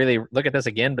have to really look at this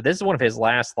again, but this is one of his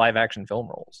last live action film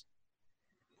roles.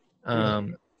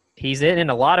 He's in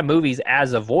a lot of movies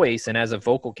as a voice and as a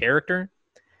vocal character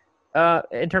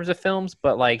in terms of films,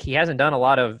 but like he hasn't done a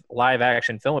lot of live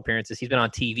action film appearances. He's been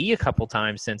on TV a couple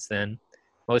times since then.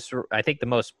 I think the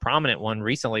most prominent one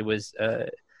recently was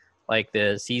like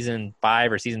the season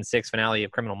 5 or season 6 finale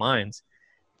of Criminal Minds.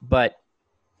 But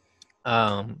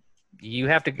you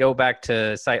have to go back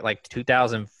to site like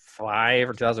 2005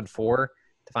 or 2004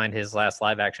 to find his last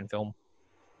live action film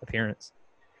appearance.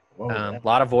 Whoa, A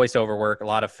lot of voiceover work, a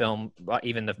lot of film,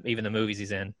 even the movies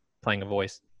he's in, playing a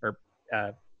voice or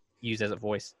used as a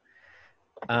voice.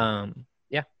 Yeah,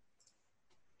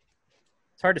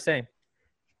 it's hard to say.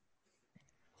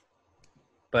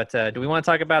 But do we want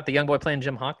to talk about the young boy playing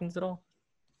Jim Hawkins at all?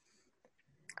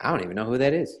 I don't even know who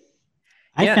that is.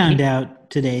 I found out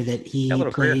today that he Got a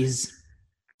little career.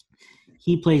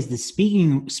 plays the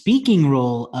speaking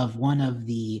role of one of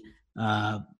the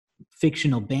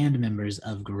fictional band members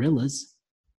of Gorillaz.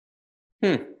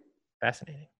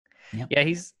 Fascinating. Yep. Yeah,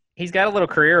 he's got a little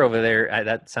career over there.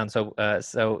 That sounds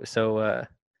so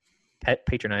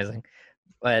patronizing.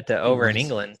 But over in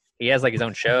England, he has like his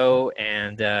own show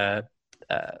and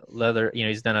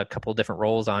he's done a couple different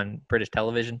roles on British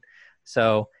television.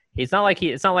 So it's not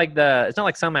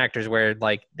like some actors where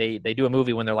like they do a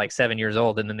movie when they're like 7 years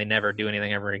old and then they never do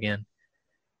anything ever again.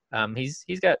 He's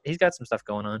got some stuff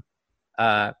going on.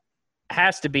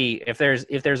 Has to be if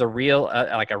there's a real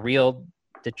real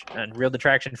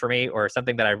detraction for me or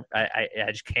something that I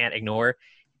just can't ignore.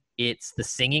 It's the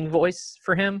singing voice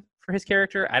for his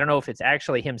character. I don't know if it's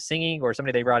actually him singing or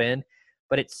somebody they brought in,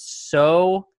 but it's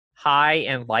so high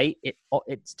and light.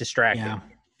 It's distracting.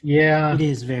 Yeah. It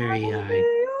is very high.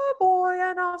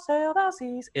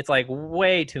 It's like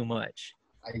way too much.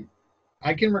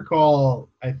 I can recall.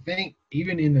 I think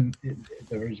even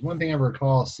there's one thing I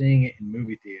recall seeing it in the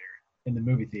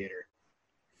movie theater.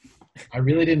 I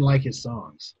really didn't like his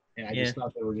songs, and I just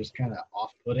thought they were just kind of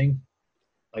off-putting.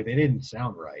 Like they didn't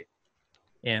sound right.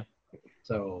 Yeah.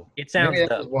 So it sounds maybe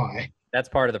that's dubbed. why. That's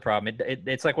part of the problem.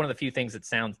 It's like one of the few things that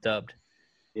sounds dubbed.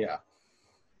 Yeah.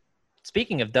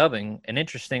 Speaking of dubbing, an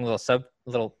interesting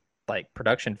little like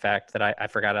production fact that I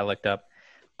forgot I looked up.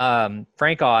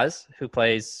 Frank Oz, who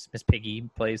plays Miss Piggy,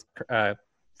 plays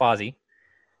Fozzie,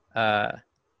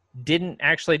 didn't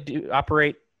actually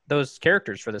operate those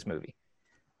characters for this movie.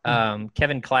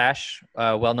 Kevin Clash,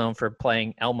 well known for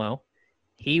playing Elmo,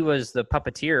 he was the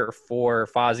puppeteer for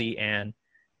Fozzie and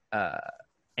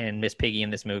Miss Piggy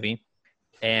in this movie,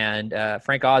 and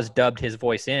Frank Oz dubbed his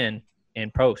voice in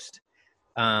post.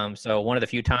 So one of the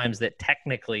few times that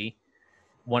technically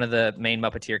one of the main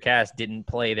Muppeteer cast didn't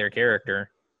play their character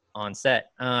on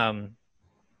set.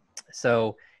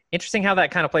 So interesting how that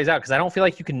kind of plays out, because I don't feel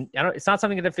like you can. It's not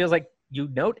something that feels like you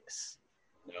notice.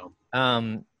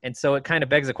 No. And so it kind of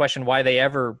begs the question why they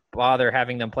ever bother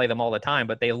having them play them all the time.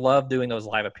 But they love doing those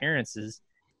live appearances,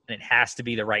 and it has to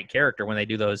be the right character when they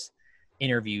do those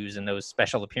interviews and those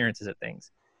special appearances at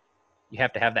things. You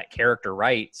have to have that character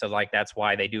right. So like that's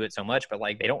why they do it so much. But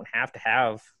like they don't have to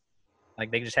have,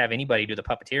 like they can just have anybody do the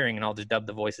puppeteering and I'll just dub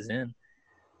the voices in.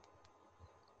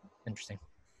 Interesting.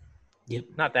 Yep.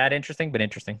 Not that interesting, but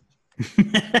interesting.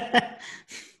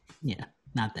 Yeah,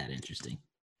 not that interesting.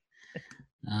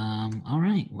 All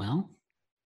right. Well,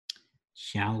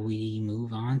 shall we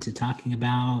move on to talking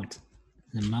about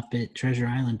the Muppet Treasure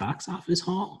Island box office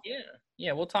haul?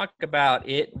 Yeah. We'll talk about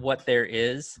it, what there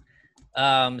is.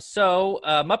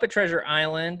 Muppet Treasure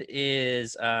Island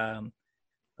is,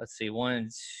 let's see, 1,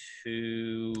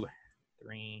 2,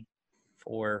 3,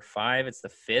 4, 5. It's the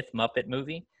 5th Muppet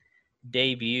movie.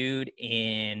 Debuted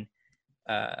in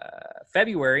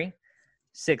February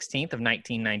 16th of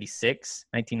 1996.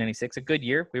 1996, a good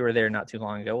year. We were there not too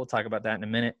long ago. We'll talk about that in a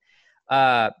minute.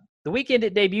 The weekend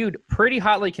it debuted, pretty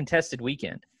hotly contested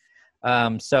weekend.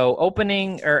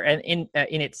 Opening in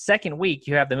its second week,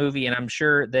 you have the movie, and I'm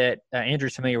sure that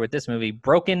Andrew's familiar with this movie,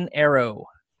 Broken Arrow.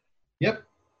 Yep.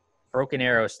 Broken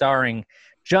Arrow, starring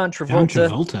John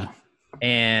Travolta.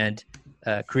 And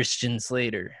Christian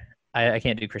Slater. I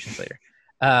can't do Christian Slater.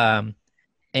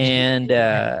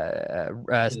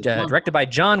 Directed by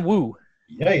John Woo.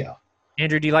 Yeah.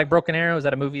 Andrew, do you like Broken Arrow? Is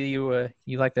that a movie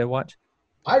you like to watch?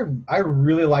 I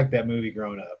really liked that movie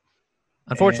growing up.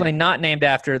 Unfortunately, not named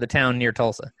after the town near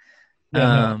Tulsa.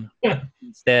 Yeah.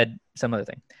 Instead, some other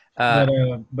thing.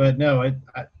 But no,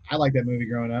 I like that movie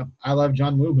growing up. I love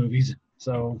John Woo movies.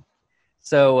 So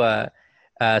So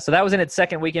that was in its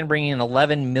second weekend, bringing in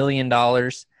 $11 million.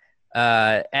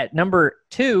 At number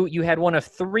 2, you had one of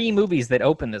 3 movies that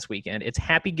opened this weekend. It's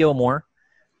Happy Gilmore,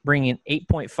 bringing in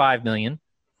 $8.5 million.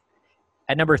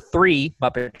 At number 3,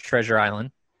 Muppet Treasure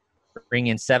Island,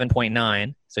 bringing in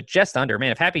 7.9, so just under.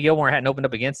 Man, if Happy Gilmore hadn't opened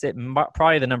up against it,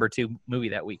 probably the number 2 movie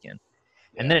that weekend.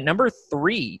 And then at number 4,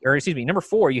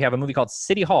 you have a movie called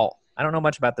City Hall. I don't know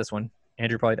much about this one.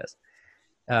 Andrew probably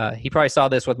does. He probably saw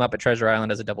this with Muppet Treasure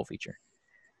Island as a double feature.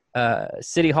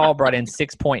 City Hall brought in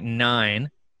 6.9.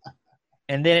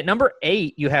 And then at number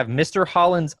 8, you have Mr.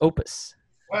 Holland's Opus.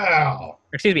 wow.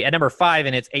 At number 5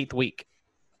 in its 8th week.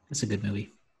 That's a good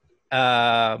movie.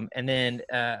 And then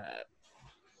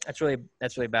that's really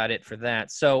about it for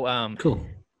that. So Cool.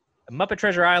 Muppet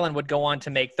Treasure Island would go on to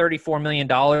make $34 million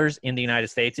in the United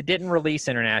States. It didn't release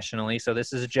internationally, so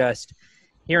this is just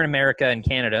here in America and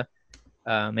Canada.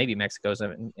 Maybe Mexico's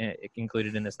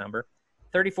included in this number.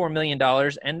 $34 million,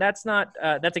 and that's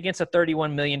against a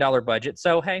 $31 million budget.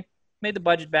 So, hey, made the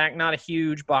budget back. Not a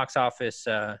huge box office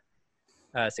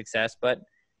success, but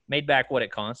made back what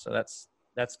it cost, so that's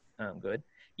good.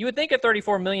 You would think at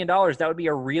 $34 million, that would be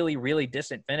a really, really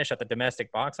distant finish at the domestic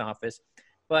box office.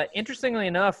 But interestingly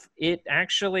enough, it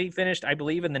actually finished, I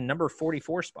believe, in the number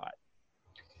 44 spot.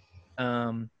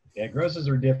 Yeah, grosses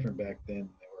were different back then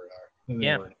than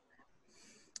they were.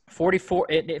 44.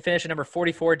 It finished at number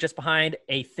 44, just behind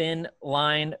A Thin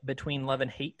Line Between Love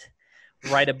and Hate.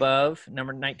 Right above,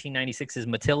 number 1996 is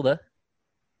Matilda.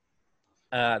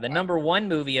 The number 1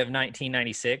 movie of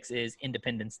 1996 is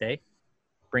Independence Day,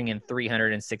 bringing in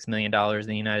 $306 million in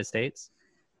the United States.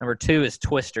 Number 2 is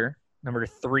Twister. Number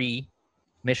 3,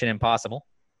 Mission Impossible.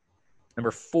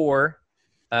 Number 4,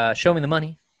 Show Me the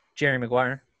Money, Jerry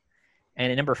Maguire.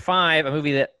 And at number 5, a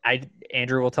movie that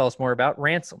Andrew will tell us more about,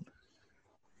 Ransom.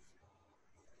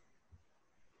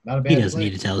 Not a bad He doesn't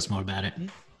flick. need to tell us more about it.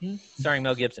 Starring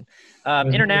Mel Gibson.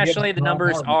 Internationally, the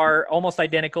numbers are almost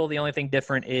identical. The only thing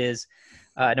different is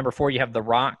number 4, you have The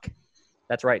Rock.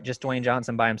 That's right, just Dwayne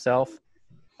Johnson by himself.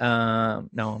 No,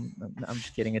 I'm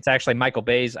just kidding. It's actually Michael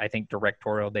Bay's, I think,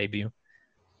 directorial debut.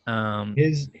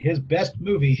 His best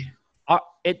movie.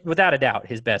 Without a doubt,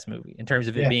 his best movie in terms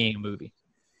of it being a movie.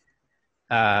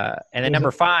 And then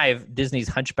number 5, Disney's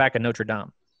Hunchback of Notre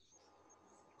Dame.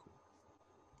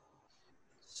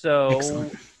 So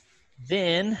Excellent.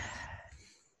 then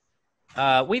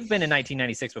we've been in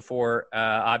 1996 before.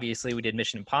 Obviously, we did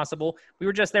Mission Impossible. We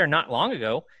were just there not long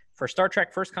ago for Star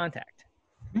Trek First Contact.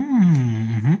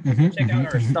 Check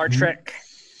out our Star Trek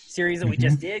series that we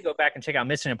just did. Go back and check out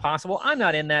Mission Impossible. I'm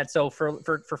not in that, so for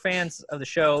fans of the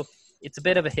show, it's a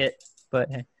bit of a hit. But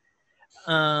hey.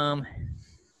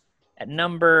 At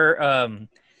number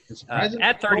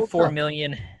at 34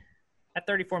 million. At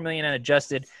 34 million and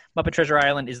adjusted, Muppet Treasure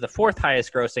Island is the 4th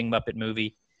highest grossing Muppet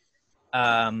movie.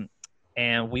 And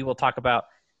we will talk about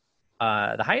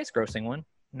the highest grossing one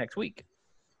next week.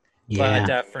 Yeah.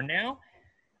 But for now,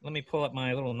 let me pull up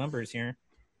my little numbers here,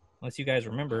 unless you guys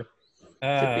remember.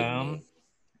 I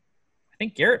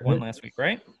think Garrett won last week,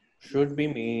 right? Should be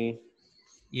me.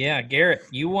 Yeah, Garrett,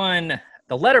 you won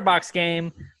the Letterbox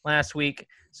game last week,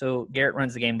 so Garrett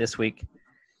runs the game this week.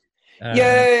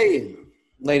 Yay!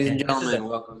 Ladies and gentlemen,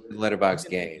 welcome to the Letterbox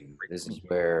game. This is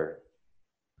where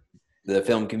the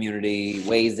film community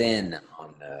weighs in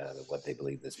on what they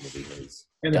believe this movie is.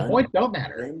 And the points don't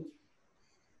matter.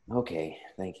 Okay,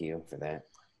 thank you for that.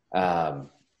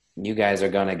 You guys are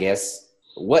going to guess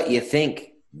what you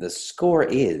think the score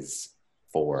is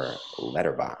for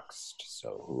Letterboxd.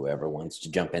 So whoever wants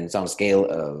to jump in, it's on a scale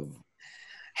of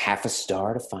 0.5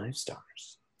 star to 5 stars.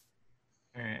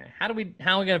 All right. How are we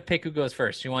going to pick who goes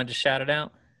first? You want to just shout it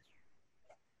out?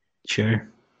 Sure.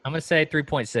 I'm going to say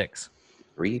 3.6.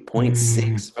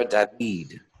 3.6 for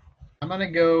David. I'm going to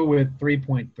go with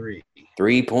 3.3.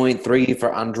 3.3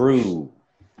 for Andrew.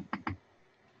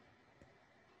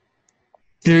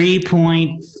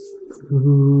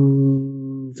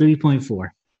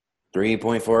 3.4.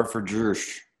 3.4 for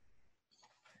Jersh.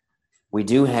 We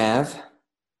do have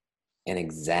an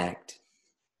exact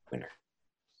winner.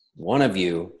 One of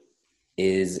you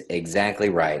is exactly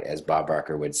right, as Bob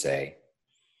Barker would say.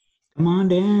 Come on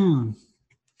down.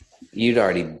 You'd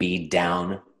already be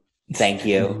down. Thank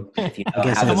you. If you know I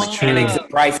guess how the that's true. mechanics of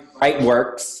Price is Right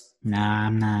works. Nah,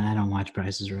 I'm not. I don't watch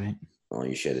Prices Right. Well,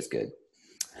 you should. It's good.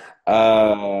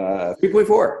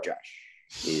 3.4, Josh.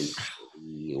 is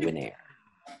the winner.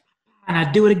 And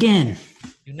I do it again.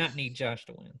 Do not need Josh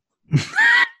to win.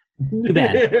 Too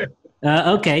bad.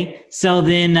 Okay, so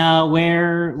then what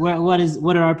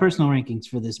are our personal rankings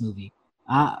for this movie?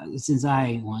 Since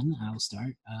I won, I'll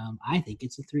start. I think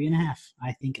it's a 3.5.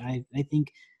 I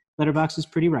think Letterboxd is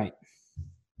pretty right.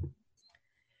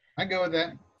 I go with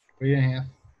that. 3.5.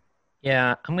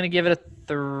 Yeah, I'm gonna give it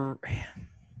a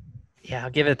Yeah, I'll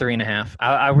give it a 3.5.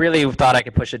 I really thought I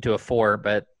could push it to a 4,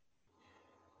 but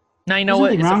now you know There's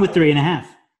what? nothing It's wrong with 3.5.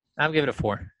 I'll give it a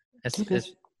 4. Okay.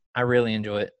 I really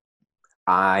enjoy it.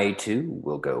 I too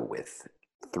will go with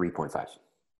 3.5.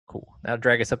 Cool. That'll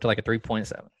drag us up to like a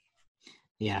 3.7.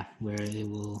 Yeah, where it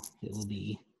will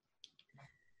be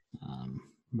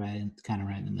right in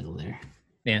the middle there.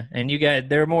 Yeah, and you guys,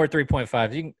 there are more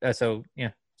 3.5s. You can, so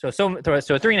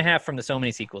 3.5 from the So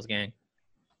Many Sequels gang.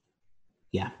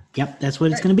 Yeah, yep, that's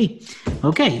what it's going to be.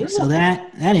 Okay, so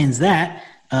that ends that.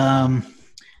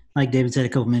 Like David said a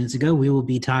couple minutes ago, we will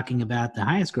be talking about the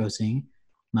highest grossing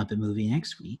Muppet movie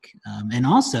next week, and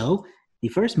also the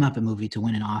first Muppet movie to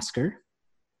win an Oscar.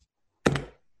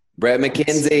 Brett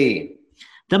McKenzie.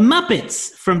 The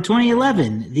Muppets from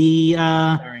 2011, the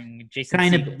Starring Jason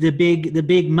kind Segel. of the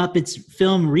big Muppets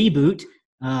film reboot.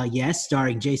 Yes,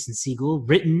 starring Jason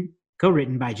Segel,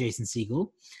 co-written by Jason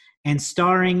Segel, and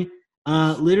starring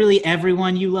literally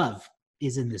everyone you love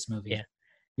is in this movie. Yeah.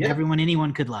 Yeah. Everyone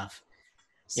anyone could love.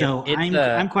 So Yeah, it's,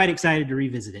 I'm quite excited to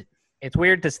revisit it. It's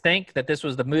weird to think that this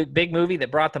was the big movie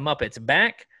that brought the Muppets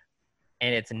back,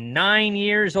 and it's 9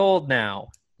 years old now.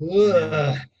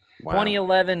 Ugh. Wow.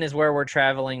 2011 is where we're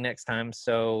traveling next time.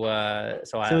 So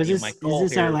Is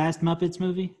this our last Muppets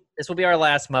movie? This will be our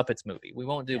last Muppets movie. We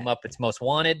won't do Muppets Most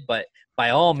Wanted, but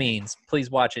by all means, please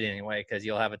watch it anyway because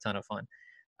you'll have a ton of fun.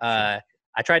 I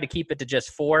tried to keep it to just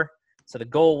 4. So the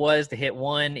goal was to hit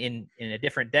one in a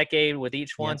different decade with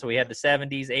each one. Yep. So we had the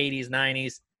 70s, 80s,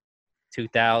 90s,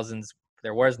 2000s.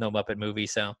 There was no Muppet movie,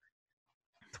 so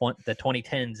the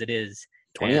 2010s it is.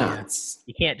 29.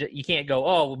 You can't go,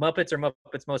 oh, Muppets or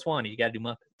Muppets Most Wanted. You got to do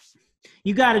Muppets.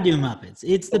 You got to do Muppets.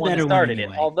 It's the one that better one started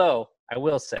anyway. it. Although I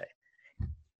will say,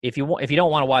 if you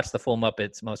don't want to watch the full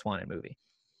Muppets Most Wanted movie,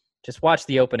 just watch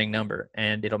the opening number,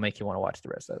 and it'll make you want to watch the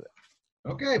rest of it.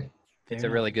 Okay. It's a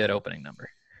really good opening number.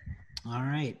 All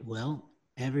right. Well,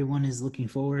 everyone is looking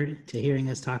forward to hearing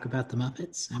us talk about the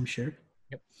Muppets, I'm sure.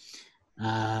 Yep.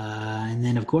 And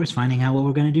then, of course, finding out what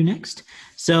we're going to do next.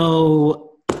 So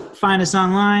find us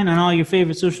online on all your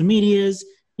favorite social medias,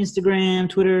 Instagram,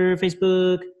 Twitter,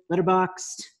 Facebook,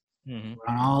 Letterboxd. Mm-hmm.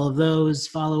 We're on all of those.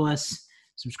 Follow us.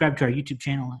 Subscribe to our YouTube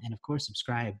channel. And, of course,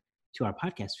 subscribe to our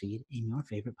podcast feed in your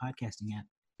favorite podcasting app.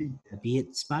 Be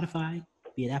it Spotify,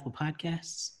 be it Apple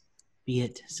Podcasts, be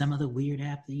it some other weird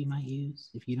app that you might use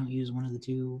if you don't use one of the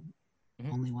two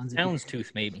only ones.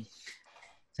 Houndstooth, maybe.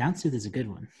 Soundstooth is a good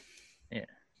one. Yeah.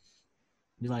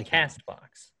 We like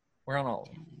Castbox. We're on all of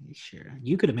them. that. Sure.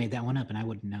 You could have made that one up and I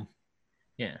wouldn't know.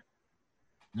 Yeah.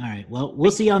 All right. Well,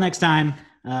 we'll see y'all next time.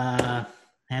 Have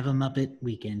a Muppet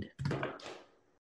weekend.